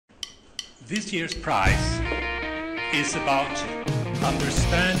This year's prize is about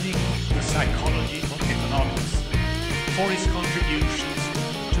understanding the psychology of economics for his contributions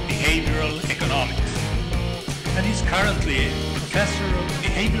to behavioral economics. And he's currently professor of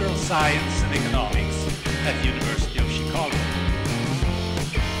behavioral science and economics at the University of Chicago.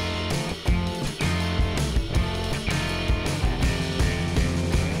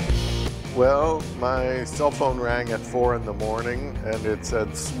 Well, my cell phone rang at 4 in the morning and it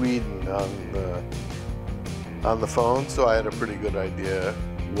said Sweden on the phone, so I had a pretty good idea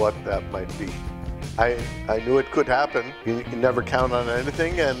what that might be. I knew it could happen. You can never count on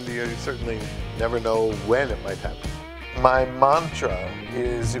anything, and you certainly never know when it might happen. My mantra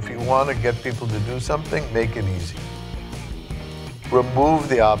is, if you want to get people to do something, make it easy. Remove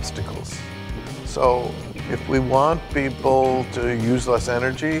the obstacles. So if we want people to use less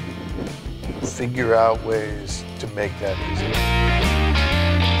energy, figure out ways to make that easy.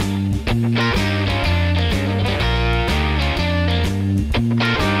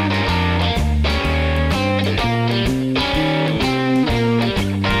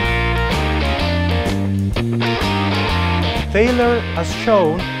 Taylor has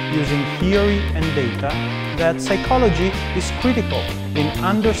shown, using theory and data, that psychology is critical in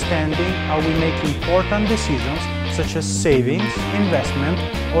understanding how we make important decisions such as savings, investment,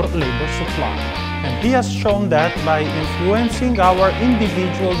 or labor supply. And he has shown that by influencing our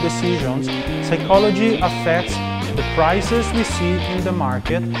individual decisions, psychology affects the prices we see in the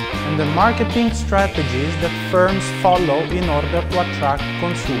market and the marketing strategies that firms follow in order to attract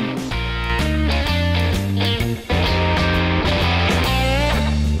consumers.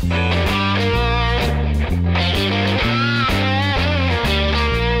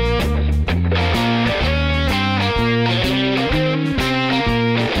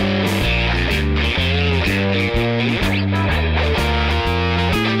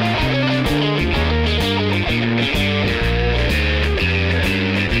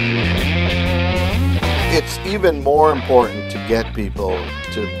 It's even more important to get people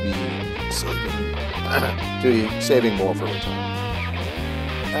to be saving more for retirement.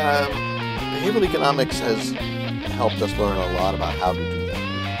 Behavioral economics has helped us learn a lot about how to do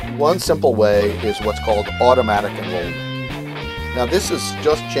that. One simple way is what's called automatic enrollment. Now this is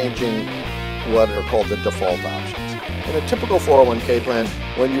just changing what are called the default options. In a typical 401k plan,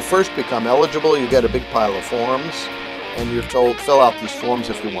 when you first become eligible, you get a big pile of forms, and you're told, fill out these forms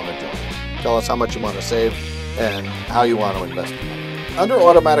if you want to join. Tell us how much you want to save and how you want to invest the money. Under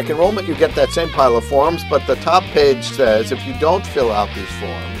automatic enrollment, you get that same pile of forms, but the top page says if you don't fill out these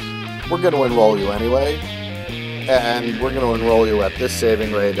forms, we're going to enroll you anyway, and we're going to enroll you at this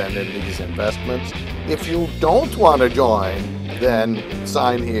saving rate and in these investments. If you don't want to join, then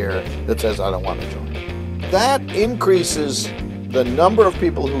sign here that says I don't want to join. That increases the number of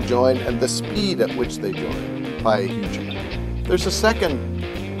people who join and the speed at which they join by a huge amount. There's a second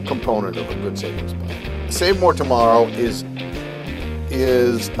component of a good savings plan. Save More Tomorrow is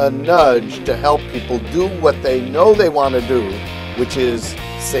a nudge to help people do what they know they want to do, which is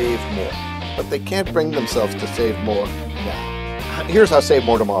save more. But they can't bring themselves to save more now. Here's how Save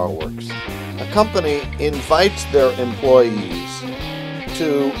More Tomorrow works. A company invites their employees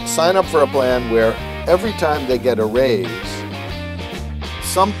to sign up for a plan where every time they get a raise,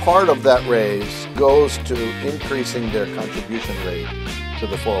 some part of that raise goes to increasing their contribution rate to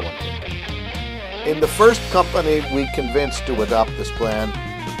the 401k. In the first company we convinced to adopt this plan,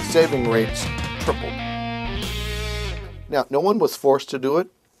 saving rates tripled. Now, no one was forced to do it,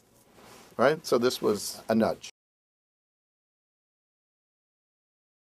 right? So this was a nudge.